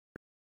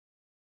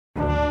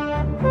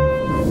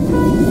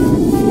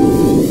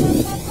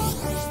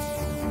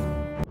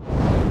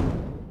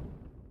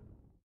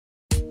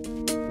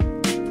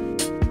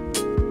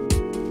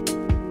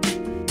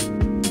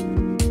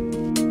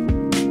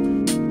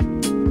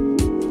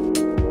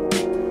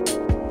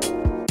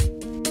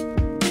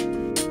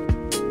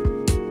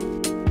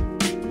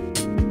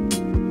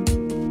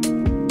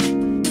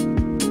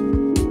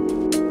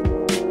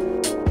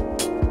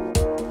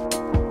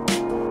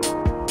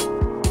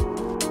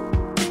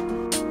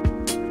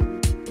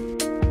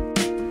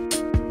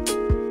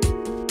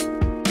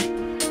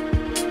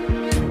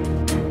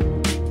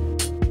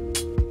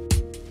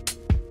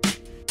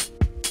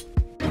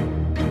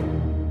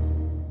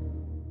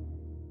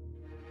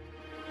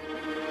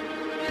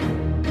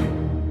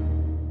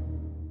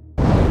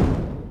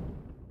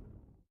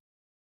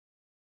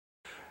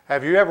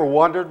Have you ever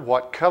wondered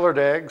what colored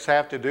eggs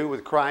have to do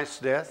with Christ's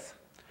death?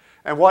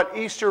 And what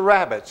Easter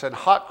rabbits and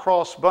hot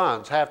cross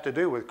buns have to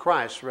do with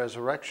Christ's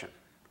resurrection?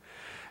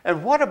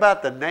 And what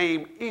about the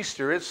name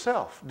Easter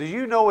itself? Do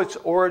you know its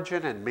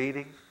origin and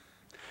meaning?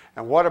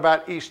 And what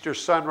about Easter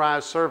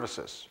sunrise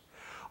services?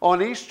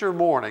 On Easter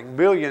morning,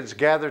 millions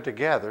gather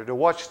together to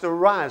watch the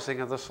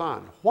rising of the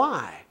sun.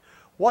 Why?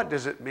 What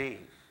does it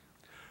mean?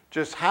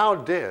 Just how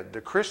did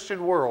the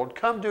Christian world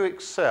come to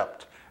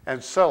accept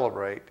and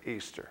celebrate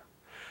Easter?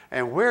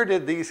 And where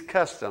did these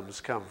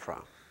customs come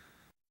from?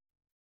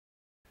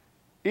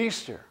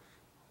 Easter,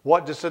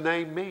 what does the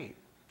name mean?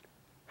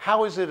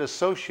 How is it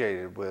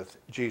associated with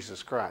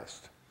Jesus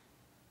Christ?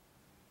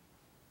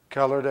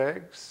 Colored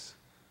eggs?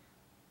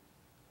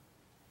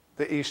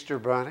 The Easter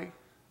bunny?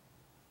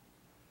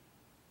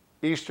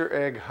 Easter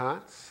egg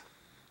hunts?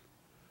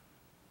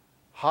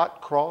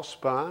 Hot cross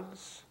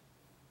buns?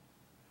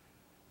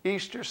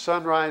 Easter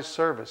sunrise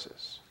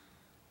services?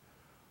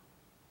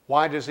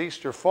 Why does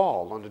Easter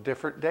fall on a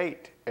different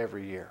date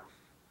every year?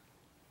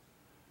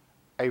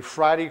 A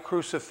Friday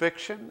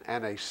crucifixion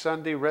and a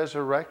Sunday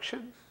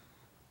resurrection?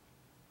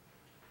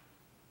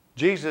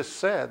 Jesus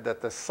said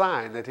that the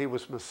sign that he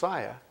was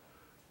Messiah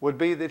would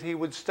be that he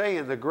would stay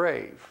in the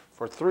grave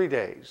for 3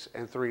 days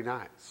and 3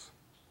 nights.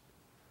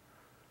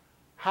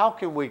 How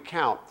can we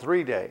count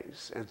 3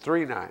 days and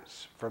 3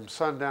 nights from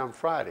sundown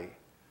Friday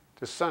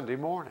to Sunday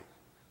morning?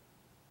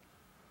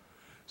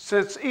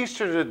 Since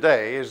Easter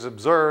today is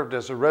observed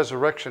as a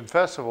resurrection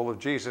festival of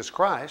Jesus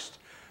Christ,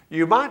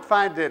 you might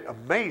find it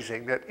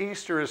amazing that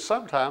Easter is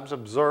sometimes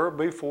observed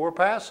before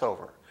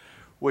Passover,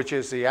 which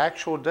is the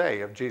actual day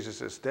of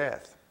Jesus'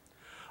 death.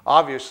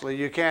 Obviously,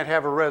 you can't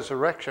have a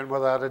resurrection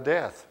without a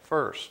death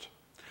first.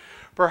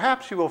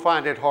 Perhaps you will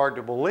find it hard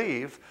to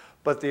believe,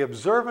 but the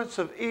observance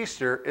of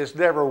Easter is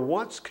never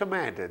once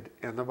commanded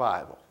in the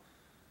Bible.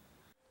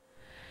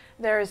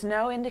 There is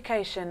no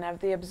indication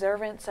of the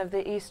observance of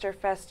the Easter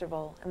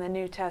festival in the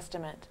New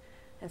Testament,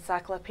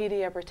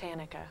 Encyclopedia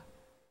Britannica.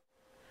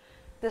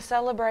 The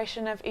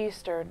celebration of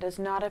Easter does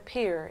not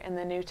appear in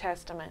the New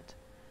Testament,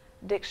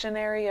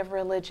 Dictionary of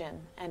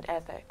Religion and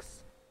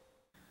Ethics.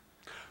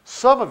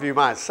 Some of you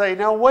might say,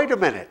 now wait a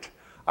minute,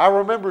 I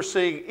remember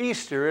seeing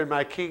Easter in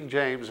my King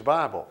James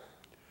Bible.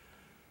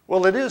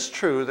 Well, it is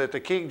true that the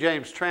King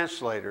James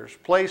translators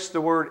placed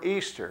the word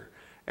Easter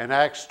in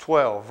Acts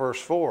 12,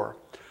 verse 4,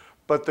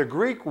 but the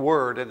Greek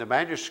word in the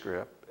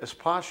manuscript is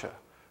Pascha,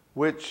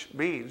 which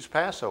means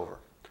Passover.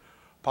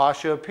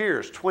 Pascha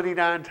appears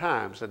 29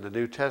 times in the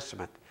New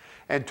Testament,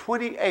 and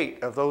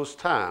 28 of those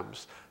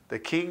times the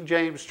King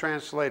James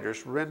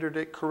translators rendered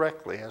it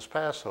correctly as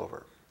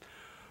Passover.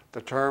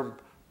 The term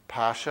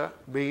Pascha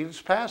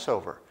means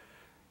Passover,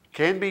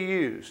 can be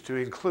used to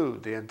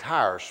include the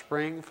entire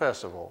spring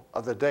festival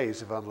of the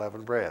Days of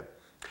Unleavened Bread.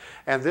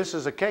 And this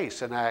is the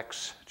case in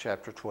Acts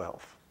chapter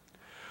 12.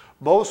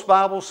 Most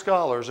Bible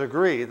scholars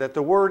agree that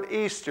the word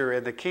Easter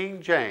in the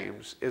King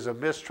James is a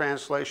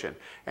mistranslation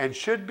and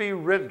should be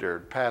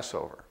rendered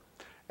Passover,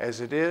 as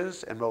it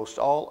is in most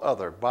all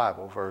other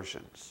Bible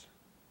versions.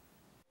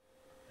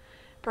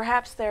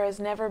 Perhaps there has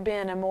never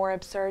been a more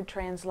absurd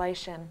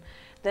translation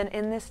than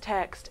in this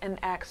text in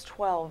Acts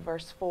 12,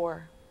 verse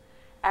 4.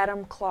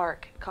 Adam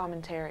Clarke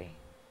Commentary.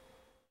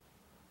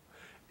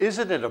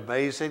 Isn't it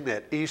amazing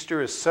that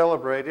Easter is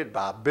celebrated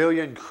by 1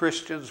 billion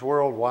Christians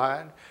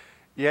worldwide,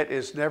 yet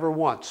is never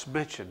once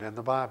mentioned in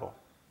the Bible?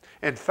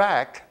 In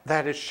fact,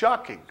 that is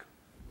shocking,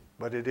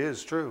 but it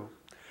is true.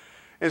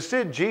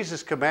 Instead,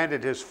 Jesus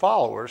commanded his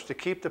followers to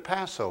keep the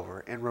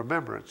Passover in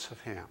remembrance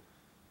of him.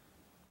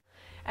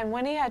 And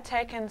when he had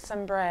taken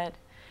some bread,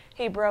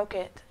 he broke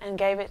it and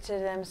gave it to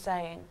them,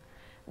 saying,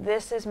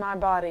 "This is my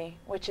body,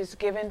 which is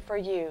given for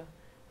you.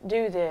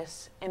 Do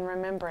this in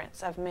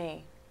remembrance of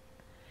me."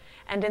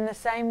 And in the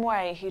same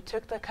way he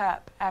took the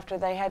cup after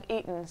they had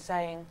eaten,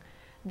 saying,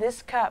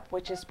 "This cup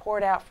which is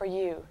poured out for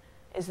you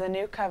is the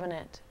new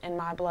covenant in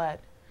my blood."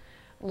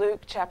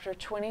 Luke chapter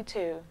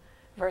 22,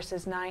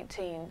 verses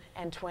 19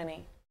 and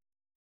 20.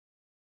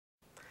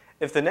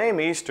 If the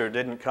name Easter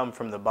didn't come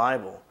from the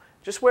Bible,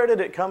 just where did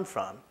it come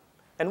from?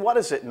 And what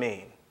does it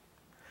mean?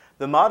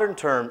 The modern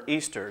term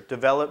Easter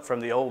developed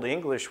from the Old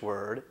English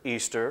word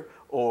Easter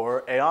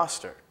or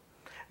Easter.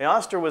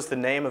 Easter was the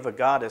name of a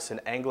goddess in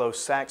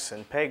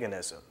Anglo-Saxon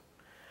paganism.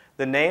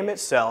 The name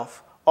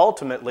itself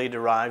ultimately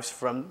derives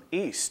from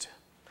east,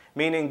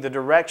 meaning the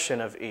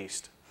direction of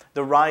east,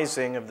 the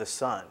rising of the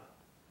sun.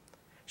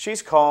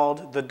 She's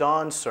called the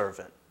dawn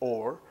servant,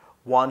 or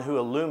one who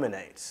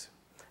illuminates,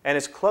 and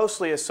is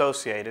closely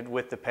associated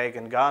with the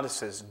pagan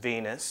goddesses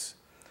Venus,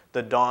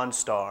 the dawn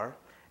star,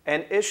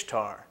 and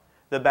Ishtar,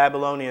 the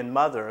Babylonian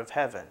mother of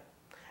heaven,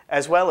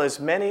 as well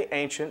as many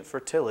ancient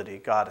fertility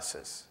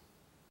goddesses.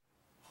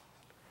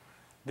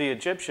 The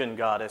Egyptian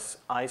goddess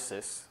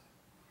Isis,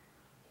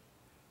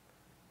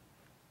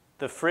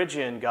 the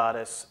Phrygian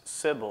goddess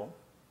Cybele,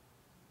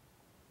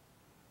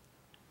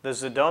 the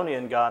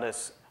Zidonian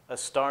goddess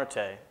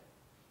Astarte,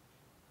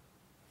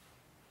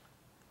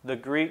 the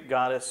Greek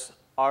goddess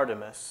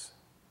Artemis,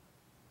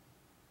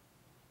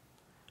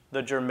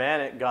 the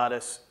Germanic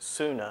goddess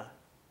Suna,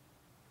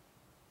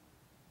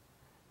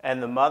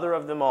 and the mother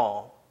of them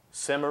all,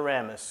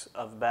 Semiramis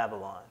of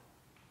Babylon.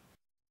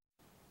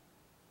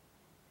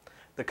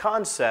 The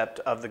concept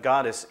of the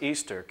goddess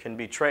Easter can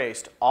be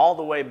traced all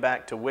the way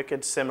back to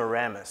wicked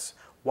Semiramis,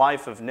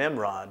 wife of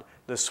Nimrod,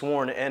 the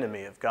sworn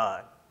enemy of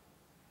God.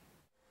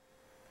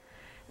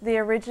 The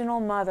original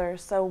mother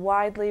so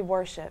widely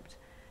worshipped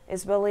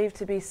is believed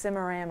to be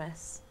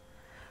Semiramis,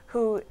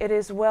 who it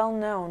is well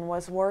known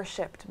was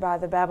worshipped by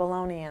the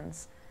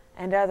Babylonians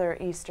and other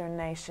Eastern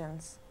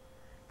nations.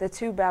 The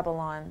Two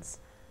Babylons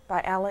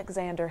by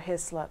Alexander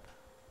Hislop.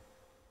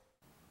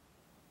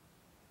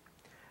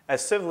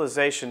 As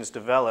civilizations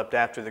developed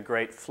after the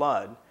Great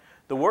Flood,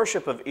 the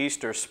worship of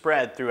Easter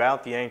spread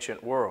throughout the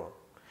ancient world,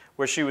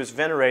 where she was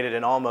venerated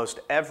in almost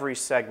every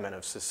segment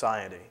of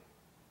society.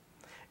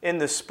 In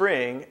the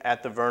spring,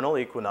 at the vernal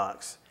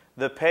equinox,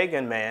 the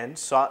pagan man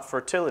sought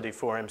fertility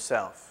for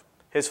himself,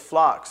 his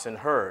flocks and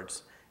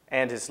herds,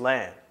 and his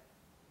land.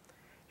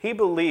 He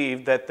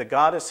believed that the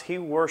goddess he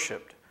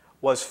worshipped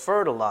was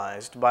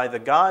fertilized by the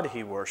god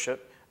he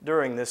worshipped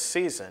during this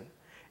season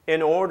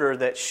in order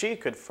that she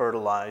could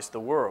fertilize the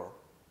world.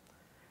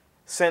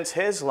 Since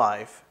his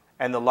life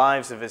and the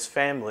lives of his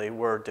family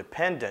were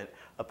dependent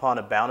upon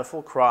a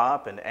bountiful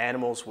crop and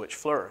animals which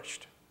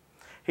flourished,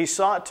 he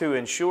sought to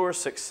ensure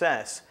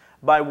success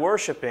by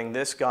worshiping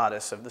this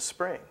goddess of the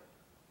spring.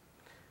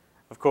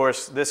 Of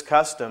course, this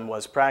custom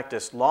was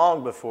practiced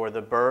long before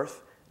the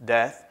birth,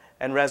 death,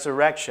 and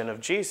resurrection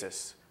of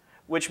Jesus,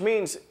 which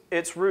means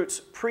its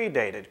roots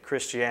predated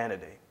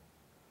Christianity.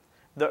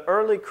 The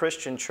early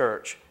Christian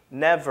church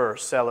never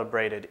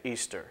celebrated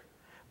Easter,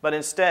 but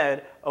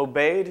instead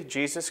obeyed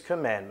Jesus'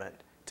 commandment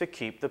to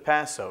keep the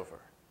Passover.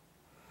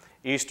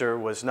 Easter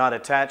was not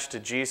attached to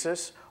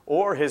Jesus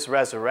or his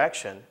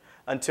resurrection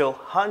until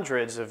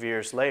hundreds of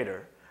years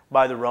later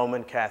by the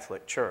Roman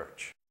Catholic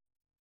Church.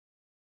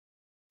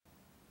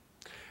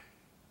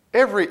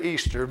 Every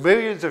Easter,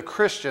 millions of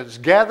Christians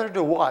gather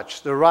to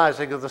watch the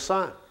rising of the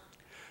sun.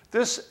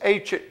 This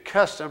ancient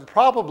custom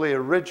probably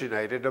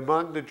originated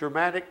among the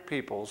Germanic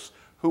peoples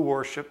who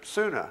worshiped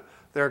Suna,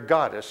 their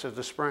goddess of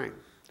the spring.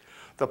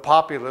 The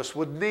populace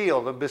would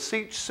kneel and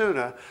beseech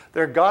Suna,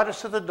 their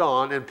goddess of the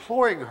dawn,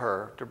 imploring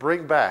her to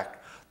bring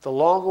back the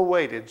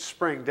long-awaited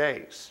spring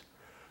days.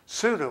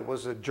 Suna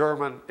was the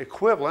German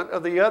equivalent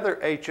of the other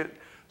ancient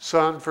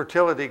sun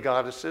fertility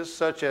goddesses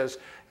such as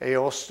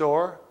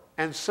Eostor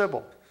and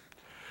Sibyl.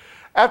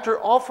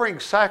 After offering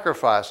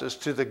sacrifices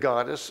to the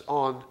goddess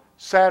on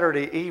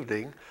Saturday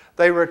evening,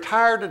 they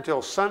retired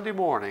until Sunday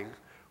morning,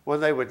 when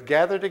they would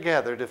gather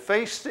together to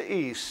face the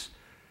east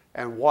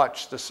and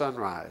watch the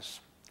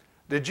sunrise.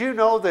 Did you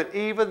know that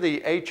even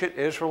the ancient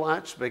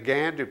Israelites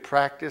began to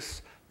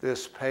practice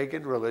this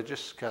pagan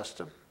religious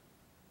custom?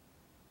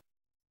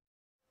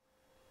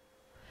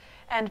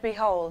 And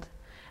behold,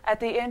 at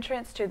the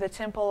entrance to the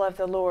temple of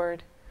the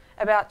Lord,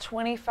 about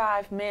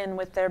 25 men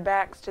with their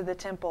backs to the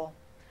temple,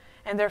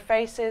 and their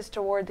faces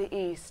toward the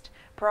east,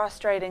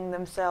 prostrating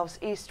themselves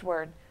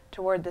eastward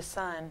toward the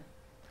sun.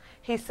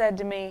 He said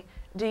to me,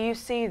 "Do you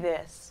see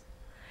this?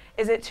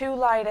 Is it too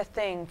light a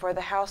thing for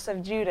the house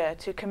of Judah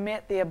to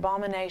commit the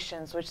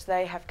abominations which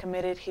they have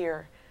committed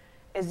here?"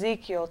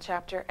 Ezekiel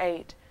chapter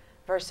 8,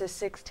 verses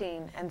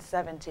 16 and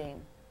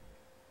 17.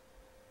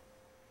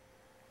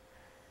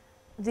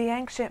 The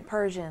ancient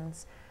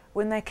Persians,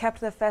 when they kept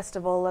the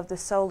festival of the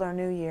solar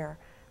new year,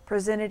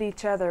 presented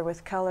each other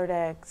with colored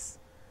eggs.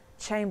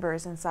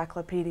 Chambers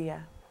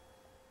Encyclopedia.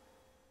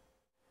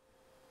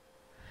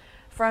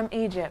 From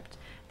Egypt,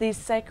 these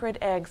sacred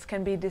eggs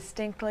can be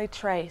distinctly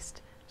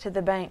traced to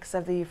the banks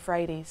of the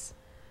Euphrates.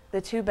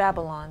 The Two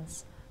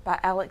Babylons by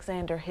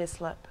Alexander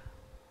Hislop.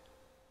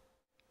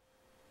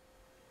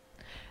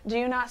 Do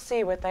you not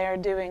see what they are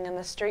doing in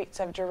the streets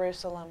of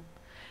Jerusalem?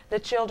 The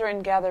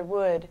children gather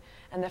wood,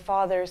 and the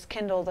fathers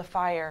kindle the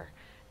fire,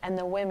 and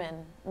the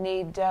women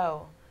knead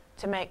dough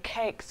to make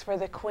cakes for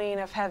the Queen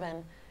of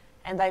Heaven,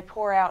 and they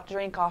pour out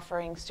drink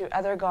offerings to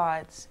other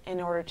gods in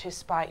order to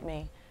spite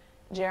me.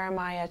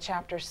 Jeremiah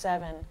chapter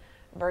 7,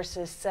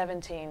 verses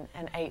 17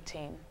 and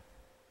 18.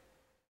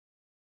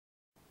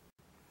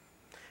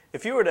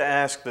 If you were to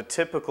ask the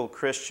typical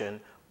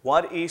Christian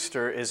what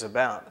Easter is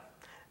about,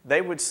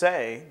 they would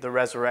say the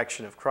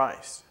resurrection of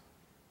Christ.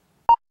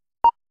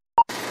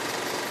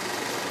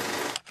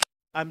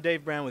 I'm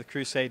Dave Brown with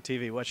Crusade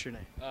TV. What's your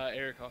name?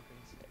 Eric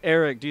Hawkins.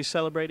 Eric, do you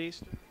celebrate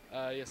Easter?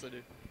 Yes, I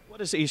do. What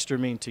does Easter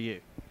mean to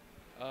you?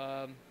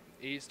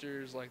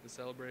 Easter is like the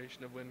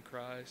celebration of when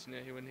Christ,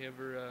 when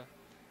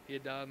he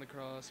had died on the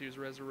cross, he was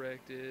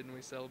resurrected, and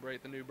we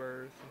celebrate the new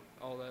birth,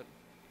 all that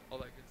good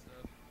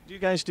stuff. Do you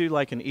guys do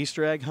like an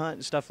Easter egg hunt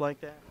and stuff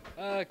like that?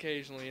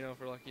 Occasionally,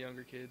 for like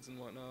younger kids and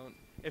whatnot.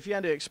 If you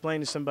had to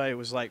explain to somebody who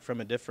was like from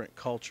a different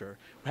culture,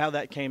 how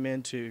that came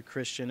into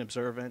Christian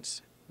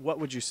observance, what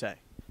would you say?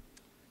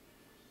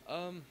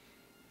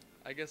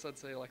 I guess I'd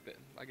say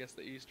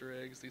the Easter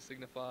eggs, these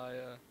signify,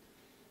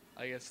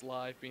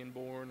 life being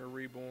born or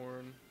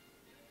reborn,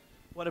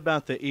 What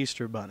about the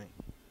Easter bunny?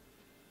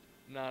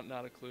 Not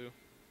a clue.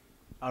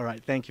 All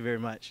right, thank you very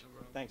much. No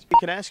problem. Thanks.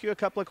 Can I ask you a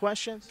couple of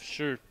questions?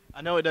 Sure.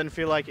 I know it doesn't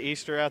feel like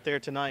Easter out there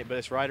tonight, but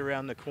it's right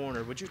around the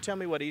corner. Would you tell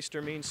me what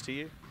Easter means to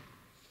you?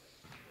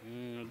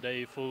 A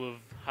day full of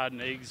hiding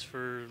eggs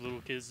for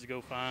little kids to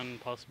go find and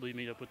possibly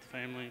meet up with the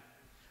family.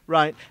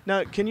 Right.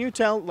 Now, can you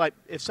tell, like,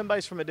 if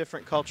somebody's from a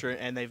different culture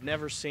and they've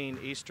never seen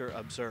Easter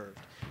observed,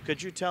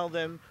 could you tell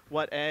them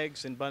what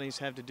eggs and bunnies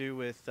have to do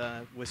with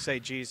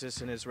say,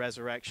 Jesus and his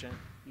resurrection?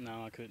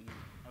 No, I couldn't.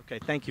 Okay,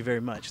 thank you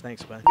very much.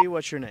 Thanks, bud.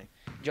 What's your name?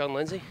 John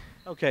Lindsay.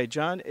 Okay,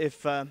 John,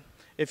 if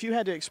you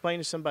had to explain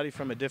to somebody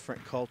from a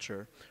different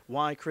culture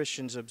why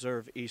Christians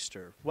observe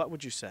Easter, what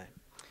would you say?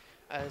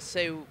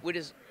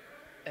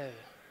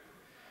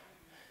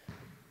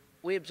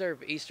 We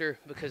observe Easter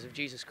because of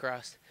Jesus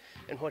Christ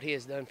and what he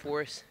has done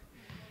for us.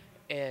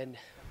 And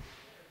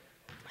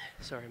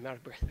sorry, I'm out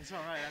of breath. It's all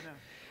right,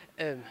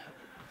 I know.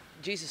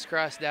 Jesus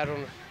Christ died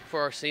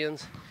for our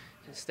sins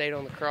and stayed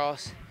on the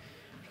cross.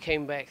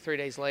 Came back 3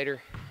 days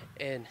later,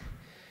 and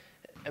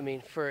I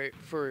mean, for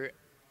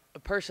a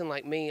person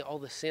like me, all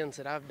the sins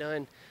that I've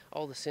done,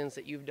 all the sins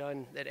that you've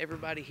done, that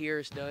everybody here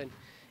has done,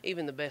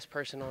 even the best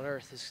person on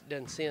earth has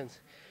done sins.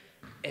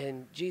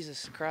 And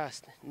Jesus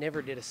Christ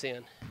never did a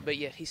sin, but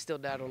yet he still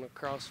died on the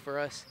cross for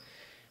us,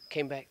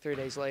 came back 3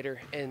 days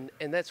later, and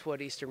that's what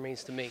Easter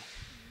means to me.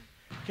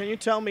 Can you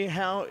tell me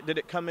how did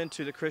it come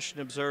into the Christian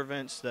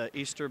observance, the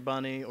Easter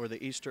bunny or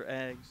the Easter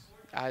eggs?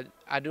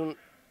 I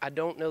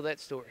don't know that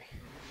story.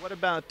 What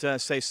about,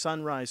 say,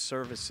 sunrise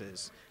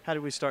services? How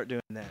did we start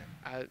doing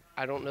that?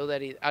 I don't know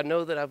that either. I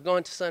know that I've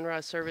gone to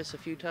sunrise service a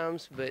few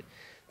times, but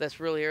that's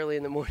really early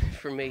in the morning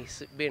for me,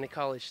 being a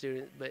college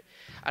student. But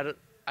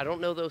I don't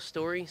know those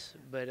stories,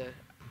 but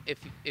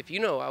if you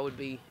know, I would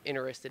be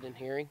interested in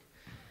hearing.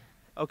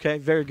 Okay,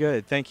 very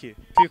good. Thank you.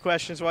 A few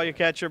questions while you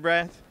catch your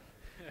breath?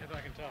 If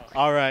I can talk.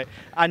 All right.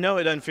 I know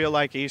it doesn't feel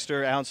like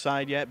Easter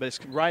outside yet, but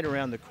it's right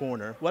around the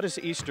corner. What does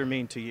Easter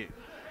mean to you?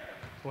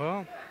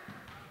 Well,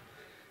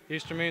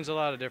 Easter means a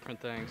lot of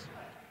different things.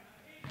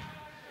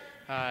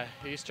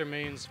 Easter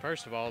means,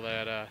 first of all,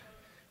 that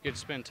you get to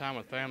spend time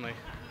with family.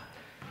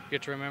 You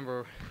get to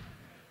remember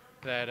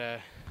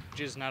that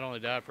Jesus not only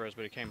died for us,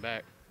 but he came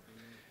back,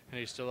 and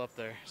he's still up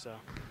there. So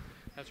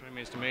that's what it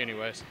means to me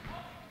anyways.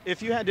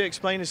 If you had to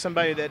explain to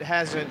somebody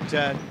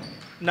that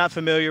not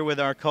familiar with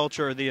our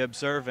culture or the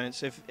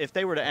observance, if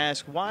they were to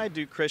ask, why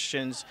do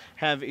Christians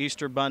have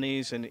Easter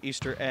bunnies and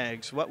Easter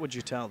eggs, what would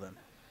you tell them?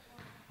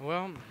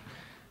 Well,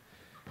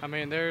 I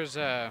mean, there's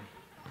a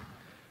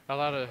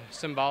lot of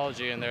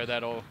symbology in there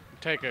that'll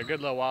take a good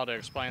little while to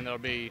explain. That'll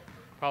be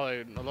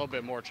probably a little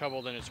bit more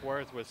trouble than it's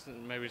worth with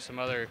maybe some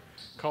other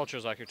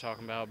cultures like you're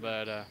talking about.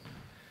 But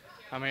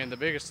I mean, the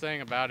biggest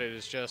thing about it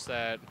is just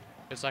that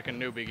it's like a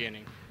new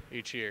beginning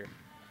each year.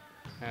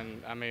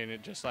 And I mean,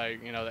 it just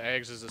like, you know, the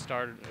eggs is the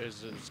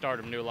start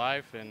of new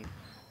life, and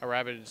a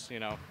rabbit is, you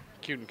know,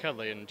 cute and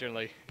cuddly and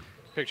generally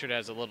pictured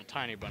as a little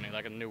tiny bunny,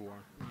 like a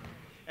newborn.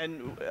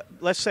 And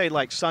let's say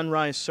like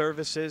sunrise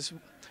services,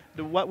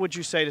 what would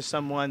you say to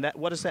someone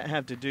what does that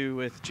have to do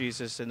with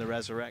Jesus and the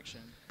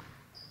resurrection?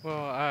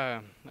 Well,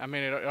 I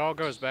mean, it all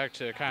goes back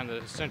to kind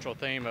of the central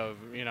theme of,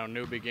 you know,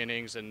 new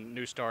beginnings and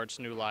new starts,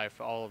 new life,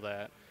 all of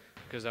that.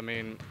 Because, I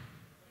mean,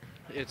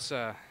 it's,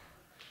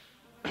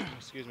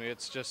 excuse me,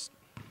 it's just,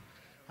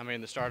 I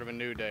mean, the start of a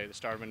new day, the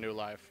start of a new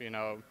life, you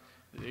know.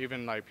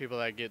 Even like people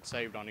that get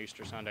saved on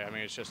Easter Sunday, I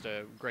mean, it's just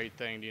a great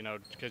thing, you know,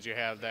 because you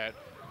have that.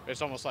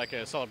 It's almost like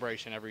a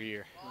celebration every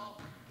year.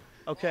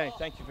 Okay,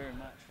 thank you very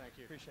much. Thank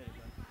you. Appreciate it,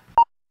 brother.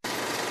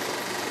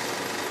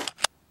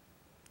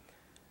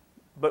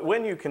 But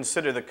when you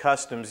consider the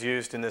customs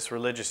used in this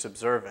religious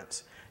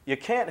observance, you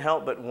can't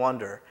help but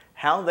wonder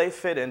how they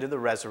fit into the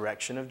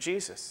resurrection of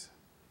Jesus.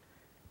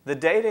 The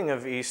dating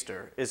of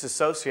Easter is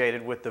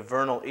associated with the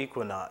vernal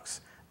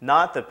equinox,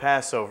 not the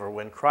Passover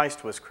when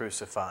Christ was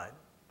crucified.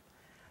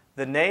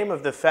 The name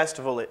of the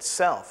festival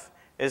itself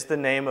is the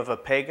name of a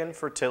pagan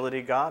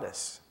fertility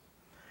goddess.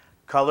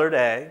 Colored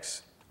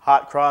eggs,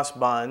 hot cross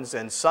buns,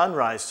 and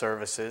sunrise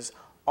services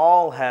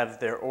all have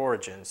their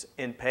origins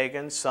in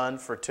pagan sun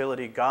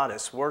fertility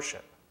goddess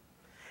worship.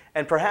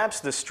 And perhaps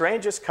the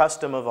strangest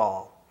custom of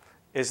all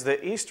is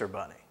the Easter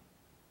bunny.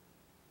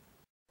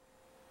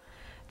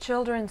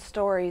 Children's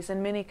stories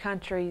in many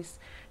countries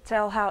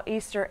tell how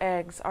Easter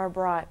eggs are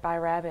brought by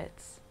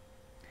rabbits.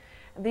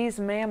 These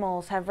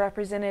mammals have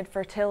represented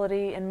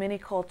fertility in many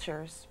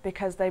cultures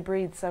because they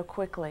breed so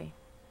quickly.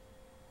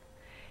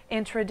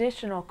 In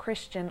traditional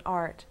Christian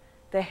art,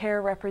 the hare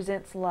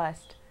represents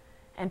lust,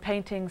 and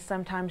paintings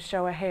sometimes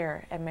show a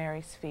hare at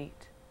Mary's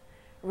feet.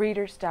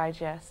 Reader's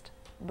Digest,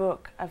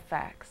 Book of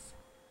Facts.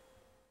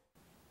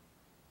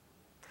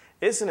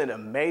 Isn't it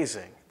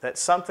amazing that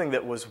something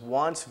that was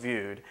once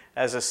viewed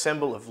as a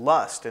symbol of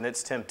lust and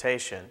its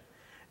temptation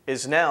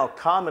is now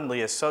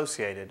commonly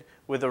associated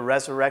with the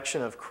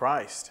resurrection of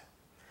Christ?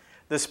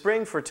 The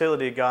spring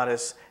fertility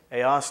goddess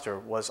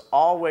Eostre was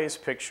always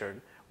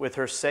pictured with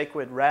her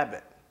sacred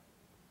rabbit.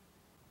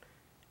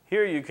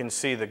 Here you can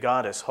see the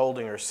goddess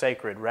holding her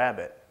sacred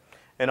rabbit,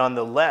 and on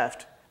the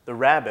left, the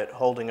rabbit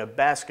holding a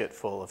basket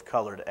full of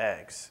colored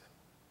eggs.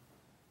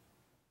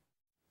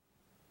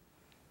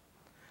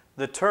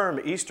 The term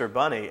Easter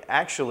bunny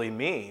actually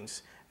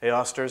means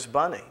Eostur's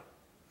bunny,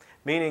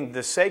 meaning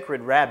the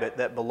sacred rabbit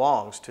that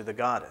belongs to the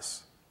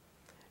goddess.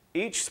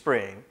 Each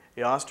spring,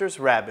 Eostur's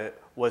rabbit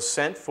was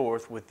sent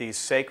forth with these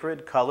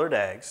sacred colored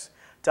eggs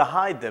to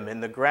hide them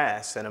in the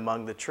grass and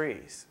among the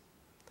trees.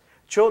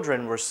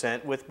 Children were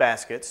sent with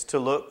baskets to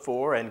look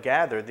for and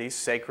gather these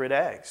sacred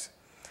eggs.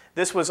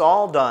 This was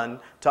all done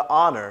to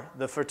honor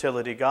the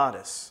fertility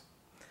goddess.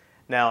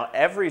 Now,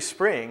 every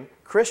spring,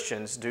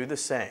 Christians do the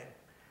same.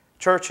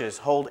 Churches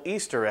hold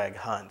Easter egg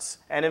hunts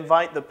and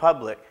invite the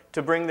public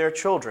to bring their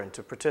children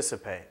to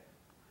participate.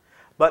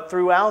 But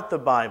throughout the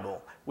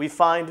Bible, we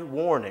find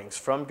warnings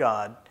from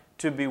God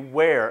to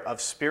beware of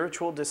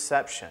spiritual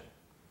deception.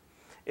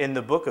 In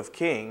the book of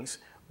Kings,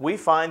 we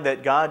find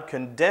that God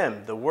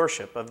condemned the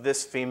worship of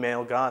this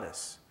female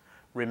goddess.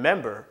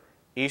 Remember,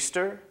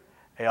 Easter,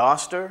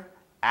 Eostur,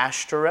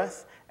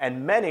 Ashtoreth,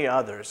 and many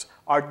others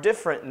are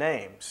different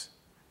names,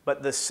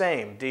 but the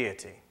same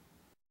deity.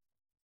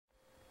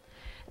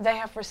 They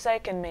have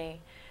forsaken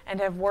me and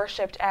have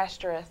worshipped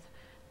Ashtoreth,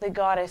 the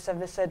goddess of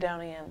the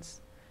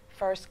Sidonians.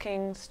 1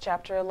 Kings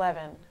chapter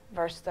 11,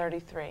 verse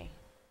 33.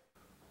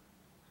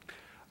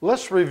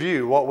 Let's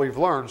review what we've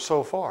learned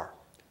so far.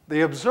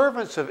 The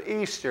observance of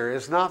Easter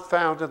is not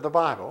found in the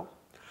Bible.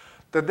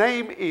 The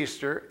name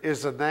Easter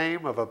is the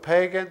name of a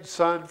pagan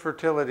sun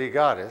fertility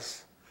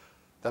goddess.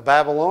 The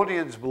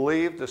Babylonians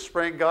believed the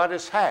spring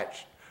goddess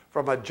hatched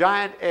from a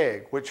giant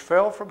egg which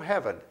fell from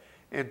heaven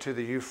into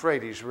the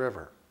Euphrates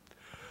River.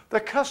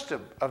 The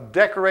custom of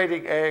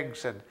decorating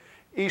eggs and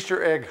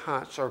Easter egg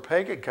hunts are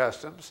pagan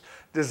customs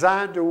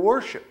designed to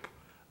worship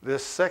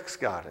this sex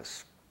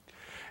goddess.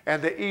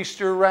 And the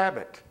Easter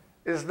rabbit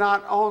is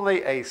not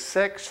only a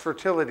sex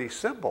fertility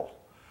symbol,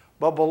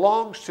 but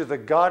belongs to the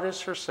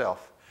goddess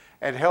herself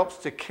and helps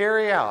to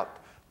carry out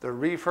the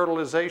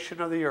refertilization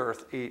of the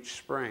earth each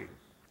spring.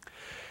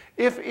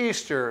 If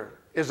Easter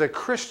is a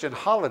Christian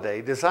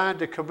holiday designed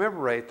to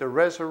commemorate the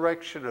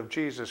resurrection of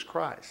Jesus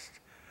Christ,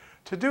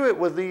 to do it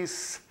with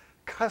these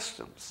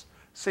customs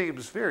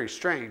seems very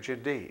strange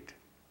indeed.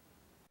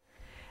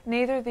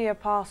 Neither the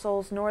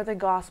apostles nor the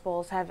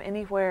Gospels have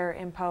anywhere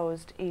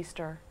imposed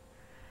Easter.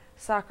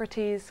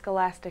 Socrates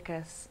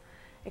Scholasticus,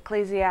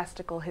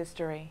 Ecclesiastical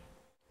History.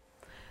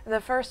 The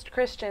first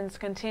Christians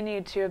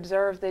continued to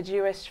observe the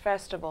Jewish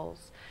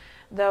festivals,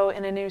 though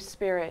in a new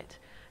spirit,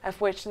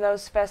 of which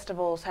those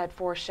festivals had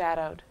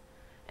foreshadowed.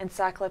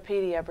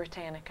 Encyclopedia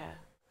Britannica.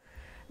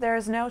 There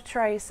is no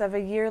trace of a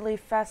yearly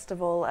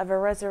festival of a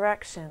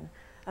resurrection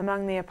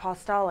among the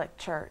Apostolic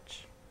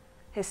Church.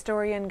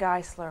 Historian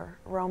Geisler,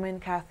 Roman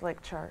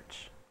Catholic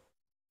Church.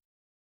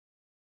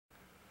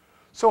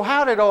 So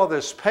how did all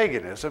this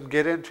paganism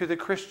get into the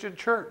Christian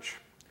church?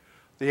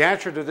 The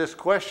answer to this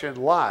question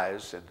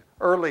lies in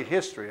early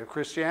history of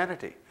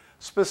Christianity,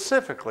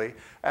 specifically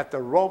at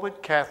the Roman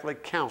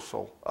Catholic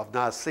Council of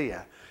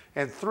Nicaea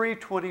in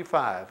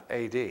 325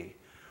 AD,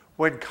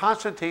 when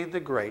Constantine the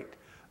Great,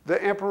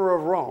 the Emperor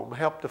of Rome,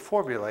 helped to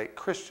formulate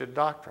Christian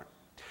doctrine.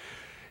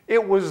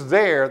 It was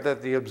there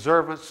that the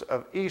observance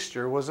of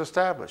Easter was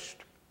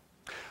established.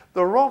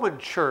 The Roman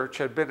Church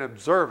had been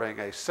observing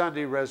a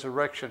Sunday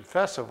resurrection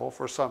festival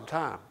for some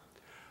time,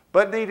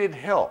 but needed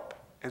help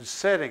in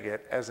setting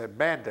it as a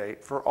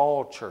mandate for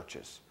all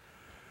churches.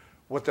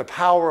 With the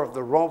power of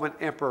the Roman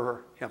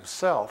Emperor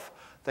himself,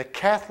 the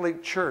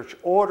Catholic Church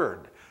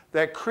ordered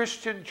that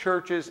Christian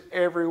churches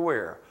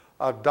everywhere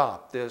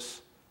adopt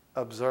this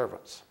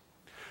observance.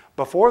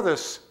 Before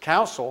this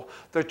council,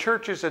 the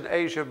churches in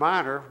Asia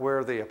Minor,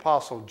 where the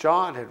Apostle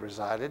John had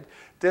resided,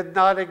 did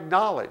not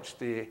acknowledge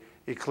the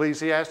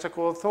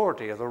ecclesiastical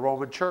authority of the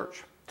Roman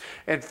Church.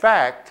 In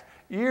fact,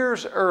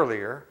 years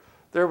earlier,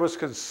 there was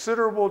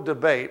considerable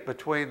debate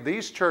between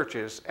these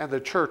churches and the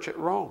church at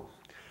Rome.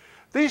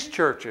 These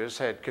churches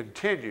had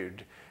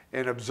continued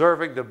in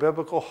observing the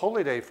biblical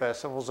holy day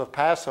festivals of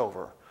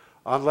Passover,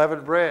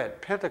 unleavened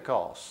bread,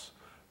 Pentecost,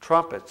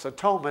 trumpets,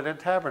 atonement, and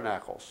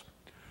tabernacles.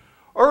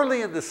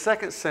 Early in the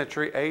 2nd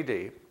century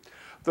AD,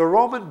 the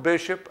Roman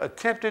bishop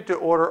attempted to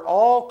order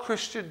all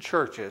Christian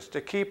churches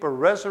to keep a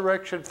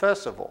resurrection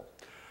festival,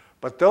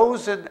 but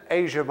those in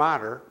Asia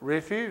Minor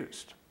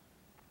refused.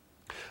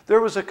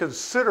 There was a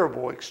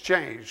considerable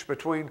exchange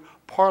between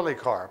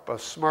Polycarp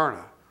of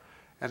Smyrna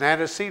and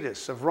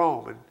Anicetus of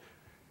Rome,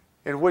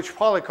 in which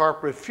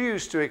Polycarp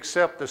refused to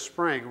accept the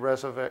spring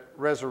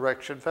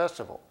resurrection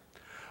festival.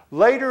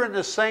 Later in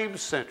the same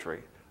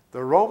century,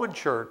 the Roman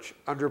Church,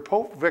 under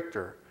Pope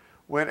Victor,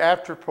 went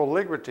after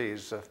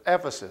Polycrates of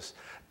Ephesus,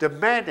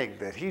 demanding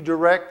that he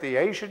direct the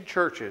Asian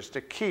churches to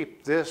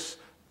keep this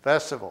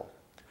festival.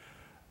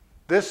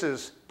 This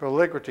is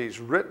Polycrates'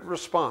 written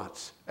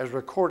response as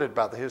recorded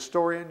by the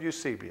historian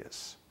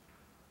Eusebius.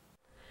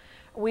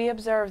 We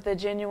observe the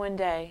genuine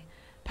day,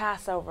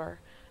 Passover,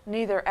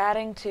 neither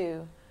adding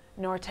to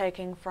nor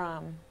taking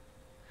from.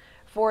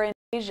 For in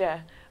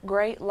Asia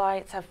great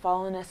lights have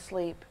fallen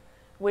asleep,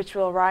 which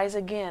will rise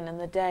again in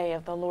the day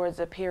of the Lord's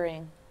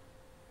appearing.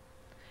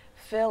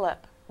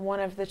 Philip, one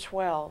of the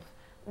 12,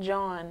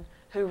 John,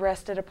 who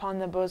rested upon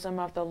the bosom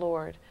of the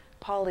Lord,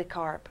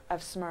 Polycarp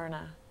of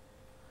Smyrna.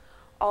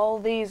 All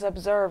these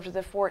observed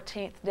the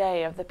 14th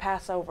day of the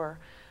Passover,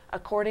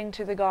 according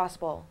to the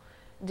gospel,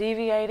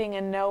 deviating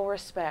in no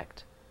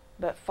respect,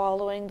 but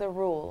following the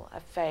rule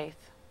of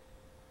faith.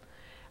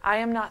 I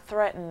am not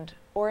threatened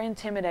or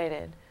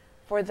intimidated,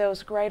 for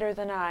those greater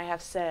than I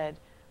have said,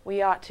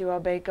 we ought to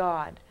obey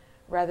God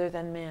rather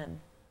than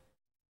men.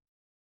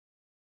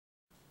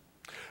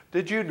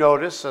 Did you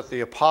notice that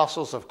the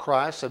apostles of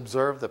Christ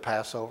observed the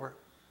Passover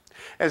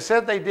and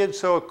said they did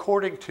so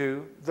according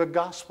to the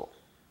gospel?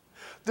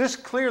 This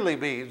clearly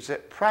means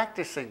that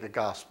practicing the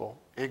gospel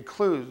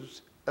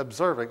includes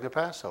observing the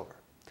Passover.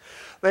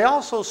 They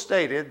also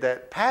stated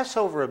that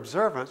Passover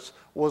observance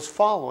was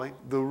following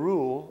the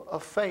rule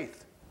of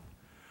faith.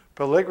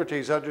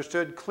 Polycrates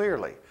understood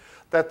clearly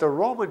that the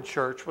Roman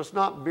Church was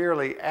not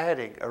merely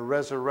adding a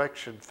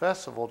resurrection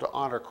festival to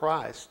honor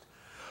Christ,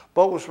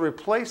 but was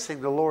replacing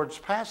the Lord's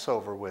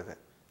Passover with it,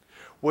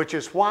 which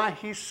is why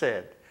he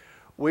said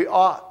we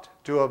ought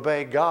to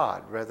obey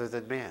God rather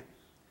than men.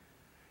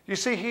 You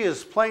see, he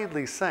is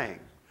plainly saying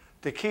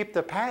to keep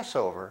the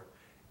Passover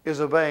is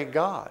obeying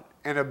God,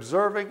 and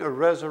observing a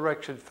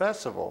resurrection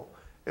festival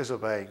is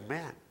obeying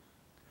men.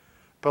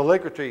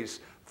 Polycrates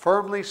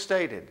firmly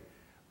stated,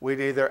 we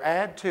neither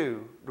add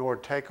to nor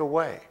take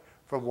away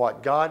from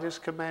what God has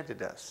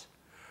commanded us.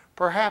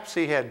 Perhaps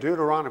he had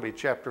Deuteronomy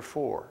chapter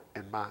 4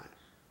 in mind.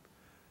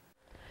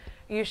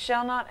 You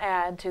shall not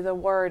add to the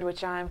word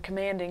which I am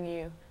commanding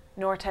you,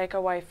 nor take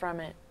away from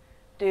it.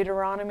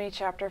 Deuteronomy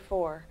chapter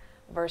 4,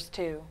 verse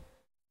 2.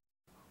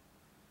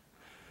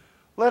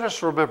 Let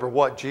us remember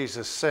what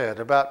Jesus said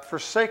about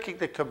forsaking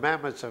the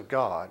commandments of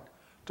God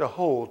to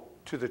hold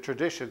to the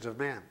traditions of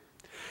men.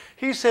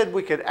 He said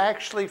we could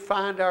actually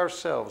find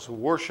ourselves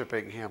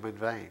worshiping him in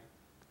vain.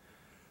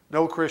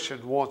 No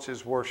Christian wants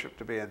his worship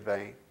to be in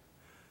vain.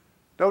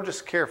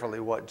 Notice carefully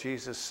what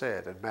Jesus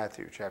said in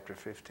Matthew chapter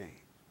 15.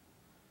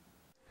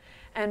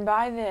 And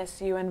by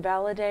this you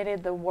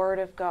invalidated the word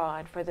of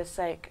God for the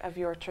sake of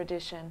your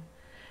tradition.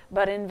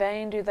 But in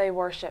vain do they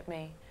worship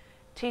me,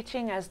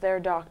 teaching as their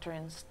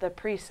doctrines the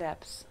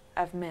precepts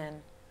of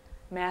men.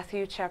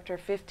 Matthew chapter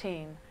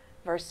 15,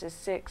 verses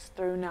 6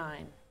 through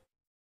 9.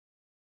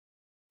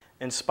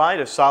 In spite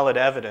of solid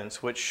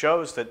evidence which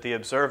shows that the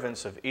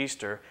observance of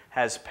Easter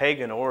has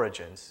pagan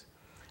origins,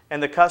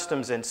 and the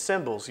customs and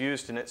symbols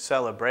used in its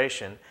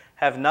celebration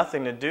have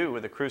nothing to do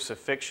with the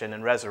crucifixion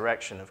and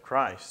resurrection of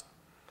Christ,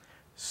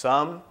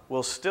 some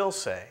will still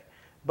say,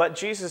 but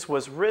Jesus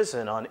was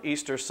risen on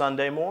Easter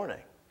Sunday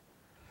morning.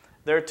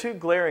 There are two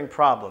glaring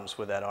problems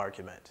with that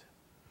argument.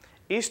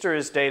 Easter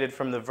is dated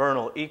from the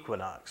vernal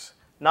equinox,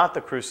 not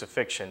the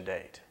crucifixion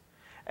date.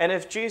 And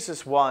if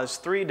Jesus was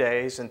 3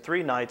 days and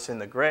 3 nights in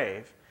the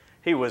grave,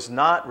 he was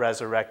not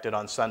resurrected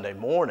on Sunday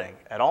morning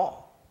at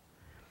all.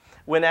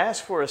 When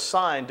asked for a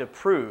sign to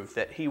prove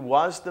that he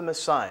was the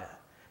Messiah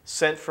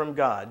sent from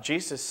God,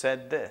 Jesus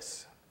said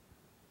this,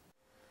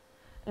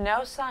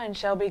 No sign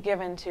shall be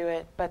given to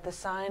it but the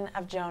sign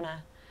of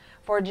Jonah.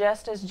 For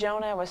just as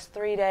Jonah was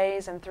 3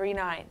 days and 3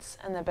 nights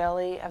in the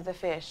belly of the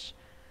fish,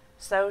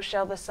 so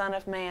shall the Son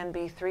of Man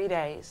be 3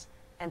 days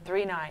and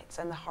 3 nights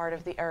in the heart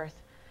of the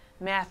earth.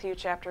 Matthew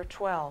chapter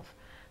 12,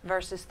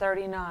 verses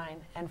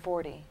 39 and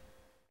 40.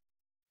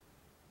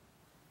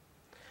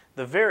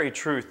 The very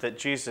truth that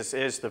Jesus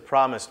is the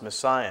promised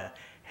Messiah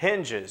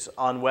hinges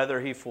on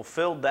whether he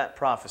fulfilled that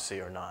prophecy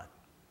or not.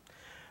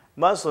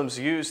 Muslims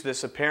use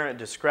this apparent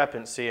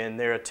discrepancy in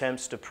their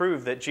attempts to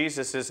prove that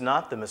Jesus is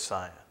not the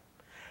Messiah.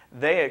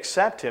 They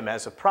accept him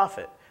as a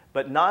prophet,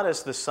 but not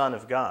as the Son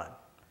of God.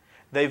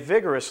 They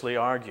vigorously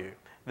argue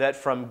that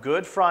from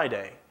Good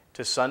Friday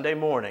to Sunday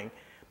morning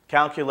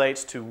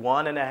calculates to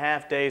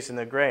 1.5 days in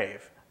the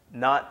grave,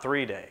 not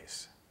 3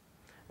 days.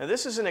 Now,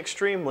 this is an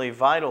extremely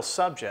vital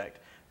subject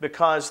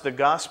because the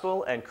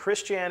gospel and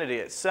Christianity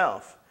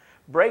itself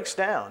breaks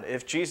down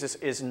if Jesus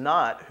is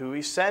not who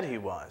he said he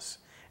was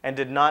and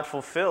did not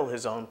fulfill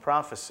his own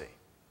prophecy.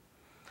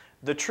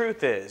 The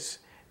truth is,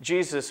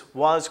 Jesus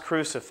was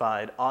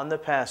crucified on the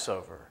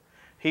Passover.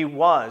 He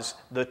was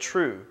the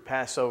true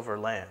Passover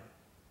lamb.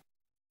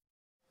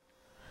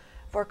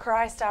 For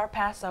Christ our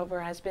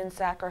Passover has been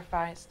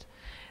sacrificed.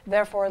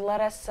 Therefore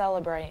let us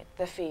celebrate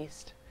the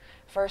feast.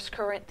 1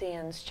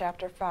 Corinthians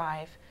chapter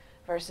 5,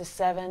 verses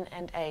 7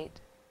 and 8.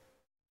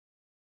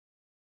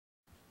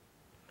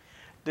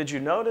 Did you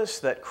notice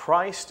that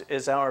Christ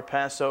is our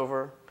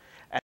Passover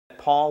and that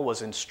Paul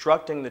was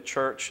instructing the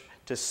church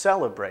to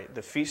celebrate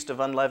the Feast of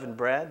Unleavened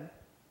Bread?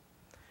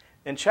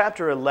 In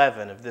chapter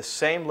 11 of this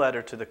same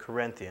letter to the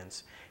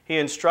Corinthians, he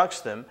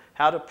instructs them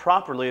how to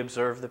properly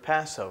observe the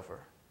Passover.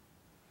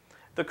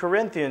 The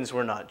Corinthians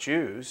were not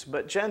Jews,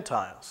 but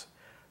Gentiles.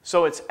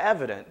 So it's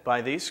evident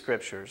by these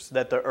scriptures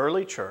that the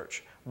early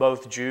church,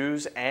 both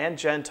Jews and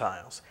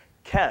Gentiles,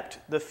 kept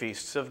the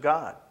feasts of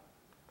God.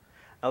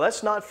 Now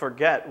let's not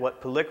forget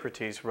what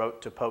Polycrates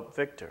wrote to Pope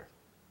Victor.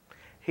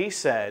 he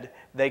said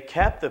they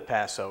kept the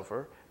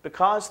Passover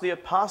because the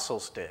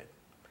apostles did,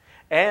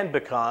 and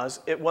because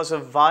it was a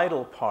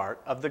vital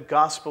part of the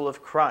gospel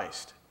of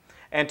Christ,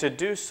 and to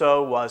do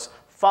so was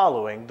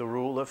following the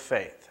rule of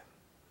faith.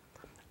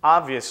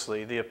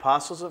 Obviously, the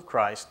apostles of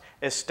Christ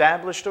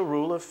established a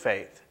rule of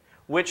faith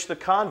which the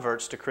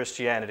converts to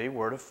Christianity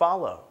were to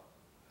follow.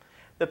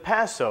 The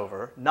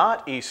Passover,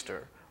 not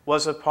Easter,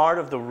 was a part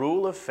of the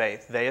rule of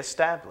faith they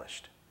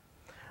established.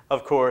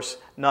 Of course,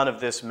 none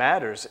of this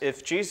matters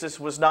if Jesus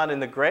was not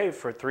in the grave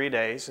for 3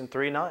 days and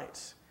 3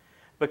 nights,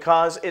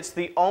 because it's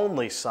the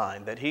only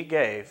sign that he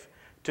gave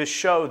to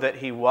show that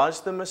he was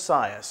the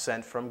Messiah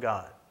sent from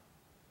God.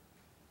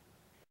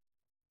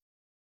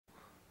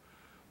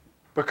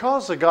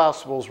 Because the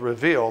Gospels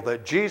reveal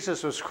that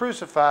Jesus was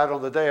crucified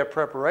on the day of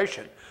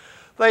preparation,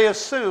 they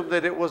assume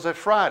that it was a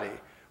Friday,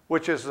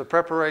 which is the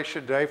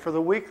preparation day for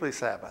the weekly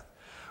Sabbath.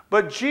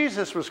 But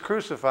Jesus was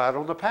crucified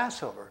on the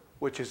Passover,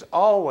 which is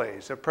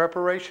always a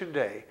preparation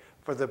day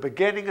for the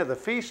beginning of the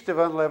Feast of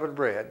Unleavened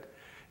Bread,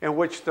 in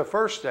which the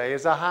first day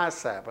is a high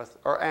Sabbath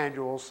or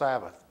annual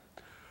Sabbath.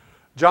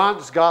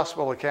 John's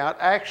Gospel account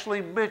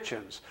actually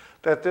mentions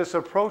that this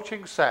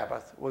approaching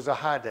Sabbath was a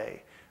high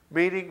day,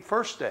 meaning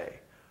first day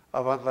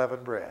of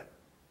unleavened bread.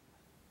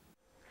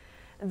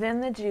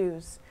 Then the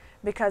Jews,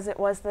 because it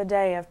was the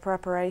day of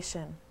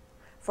preparation,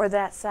 for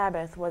that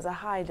Sabbath was a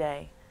high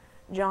day.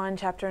 John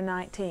chapter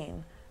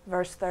 19,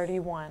 verse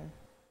 31.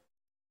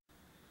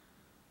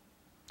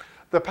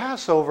 The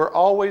Passover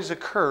always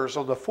occurs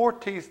on the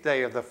 14th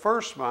day of the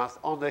first month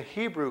on the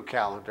Hebrew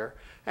calendar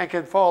and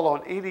can fall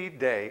on any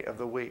day of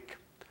the week.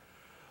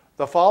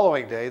 The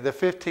following day, the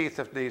 15th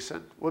of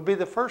Nisan, would be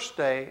the first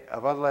day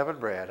of unleavened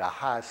bread, a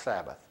high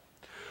Sabbath.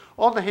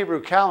 On the Hebrew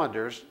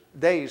calendars,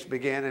 days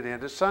began and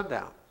ended at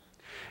sundown.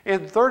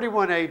 In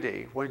 31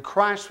 AD, when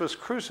Christ was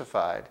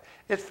crucified,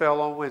 it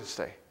fell on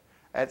Wednesday.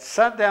 At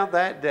sundown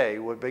that day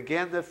would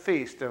begin the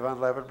Feast of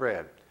Unleavened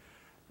Bread.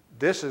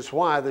 This is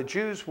why the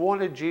Jews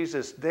wanted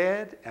Jesus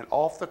dead and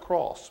off the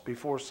cross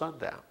before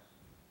sundown.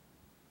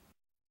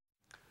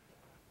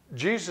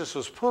 Jesus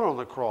was put on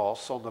the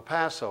cross on the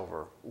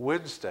Passover,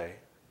 Wednesday,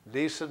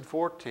 Nisan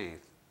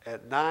 14th,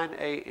 at 9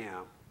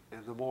 a.m.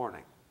 in the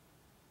morning.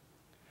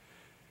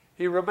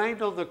 He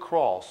remained on the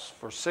cross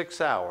for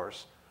 6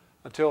 hours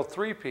until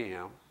 3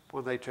 p.m.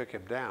 when they took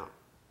him down.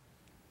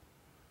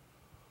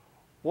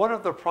 One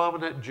of the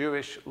prominent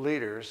Jewish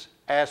leaders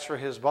asked for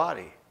his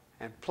body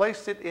and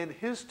placed it in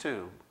his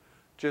tomb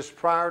just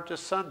prior to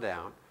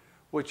sundown,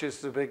 which is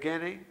the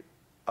beginning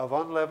of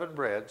unleavened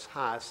bread's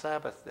high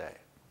Sabbath day.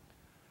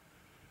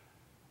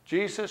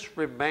 Jesus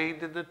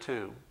remained in the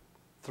tomb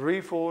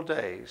 3 full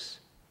days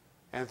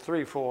and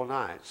 3 full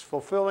nights,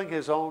 fulfilling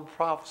his own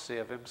prophecy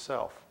of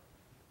himself.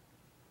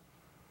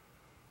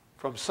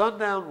 From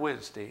sundown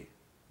Wednesday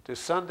to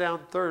sundown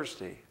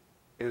Thursday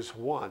is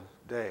 1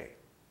 day.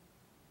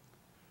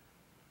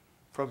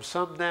 From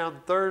sundown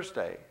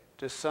Thursday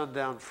to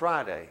sundown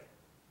Friday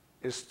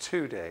is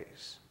 2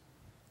 days.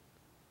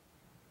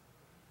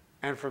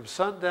 And from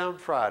sundown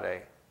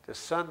Friday to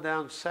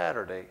sundown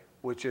Saturday,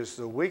 which is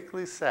the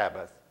weekly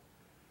Sabbath,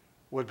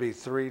 would be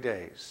 3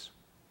 days.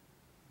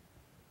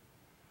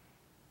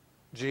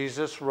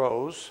 Jesus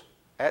rose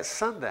at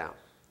sundown,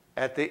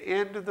 at the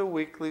end of the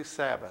weekly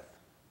Sabbath.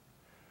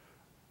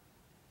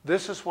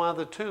 This is why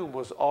the tomb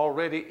was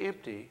already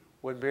empty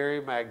when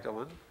Mary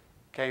Magdalene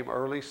came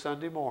early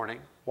Sunday morning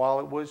while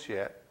it was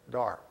yet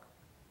dark.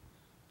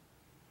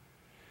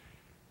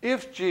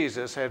 If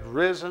Jesus had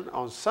risen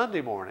on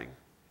Sunday morning,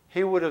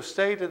 he would have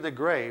stayed in the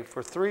grave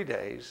for 3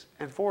 days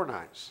and 4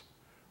 nights,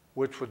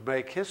 which would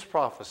make his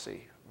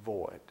prophecy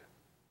void.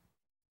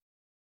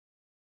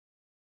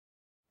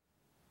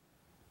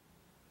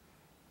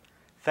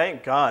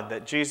 Thank God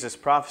that Jesus'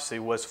 prophecy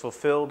was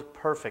fulfilled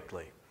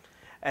perfectly,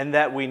 and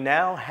that we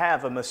now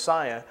have a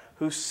Messiah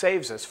who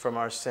saves us from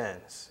our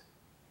sins.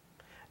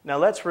 Now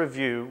let's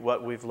review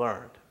what we've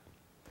learned.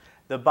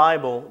 The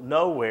Bible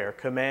nowhere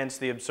commands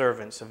the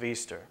observance of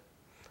Easter.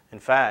 In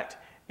fact,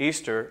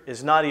 Easter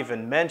is not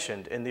even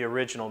mentioned in the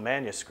original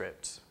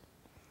manuscripts.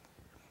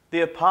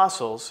 The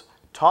apostles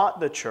taught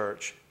the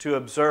church to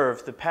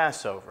observe the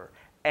Passover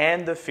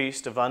and the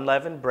Feast of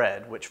Unleavened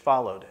Bread, which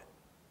followed it.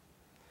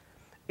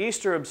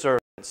 Easter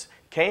observance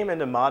came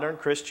into modern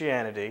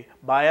Christianity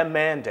by a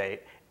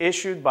mandate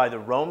issued by the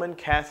Roman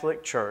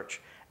Catholic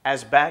Church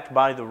as backed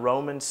by the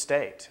Roman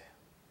state.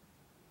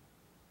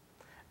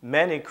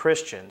 Many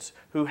Christians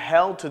who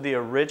held to the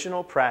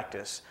original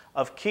practice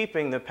of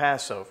keeping the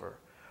Passover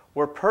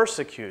were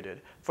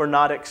persecuted for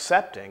not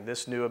accepting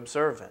this new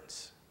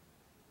observance.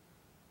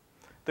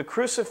 The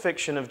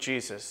crucifixion of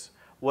Jesus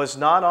was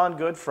not on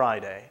Good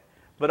Friday,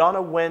 but on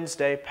a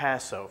Wednesday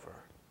Passover.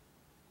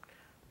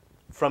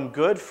 From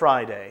Good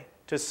Friday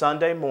to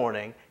Sunday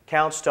morning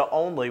counts to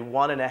only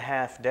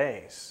 1.5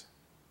 days.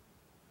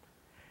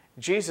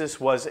 Jesus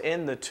was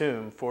in the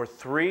tomb for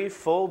 3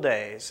 full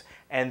days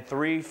and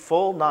 3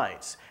 full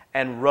nights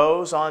and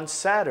rose on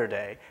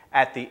Saturday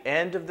at the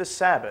end of the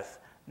Sabbath,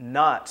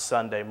 not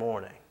Sunday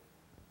morning.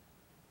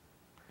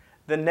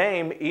 The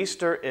name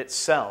Easter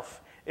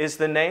itself is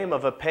the name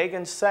of a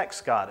pagan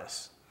sex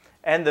goddess,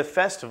 and the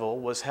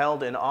festival was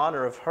held in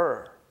honor of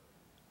her.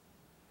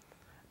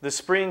 The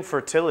spring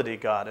fertility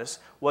goddess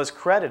was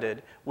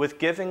credited with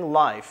giving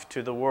life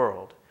to the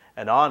world,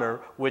 an honor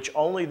which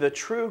only the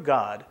true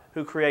God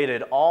who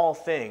created all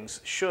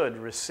things should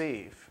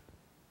receive.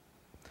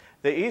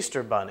 The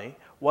Easter bunny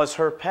was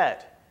her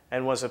pet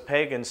and was a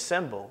pagan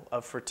symbol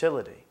of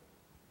fertility.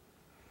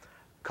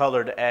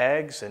 Colored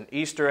eggs and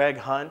Easter egg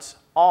hunts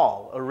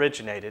all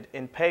originated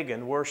in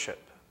pagan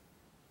worship.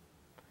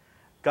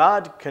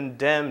 God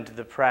condemned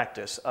the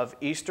practice of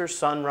Easter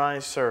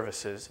sunrise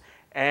services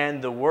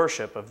and the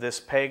worship of this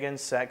pagan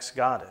sex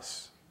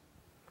goddess.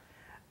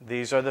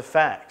 These are the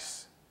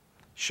facts,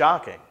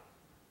 shocking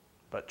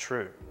but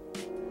true.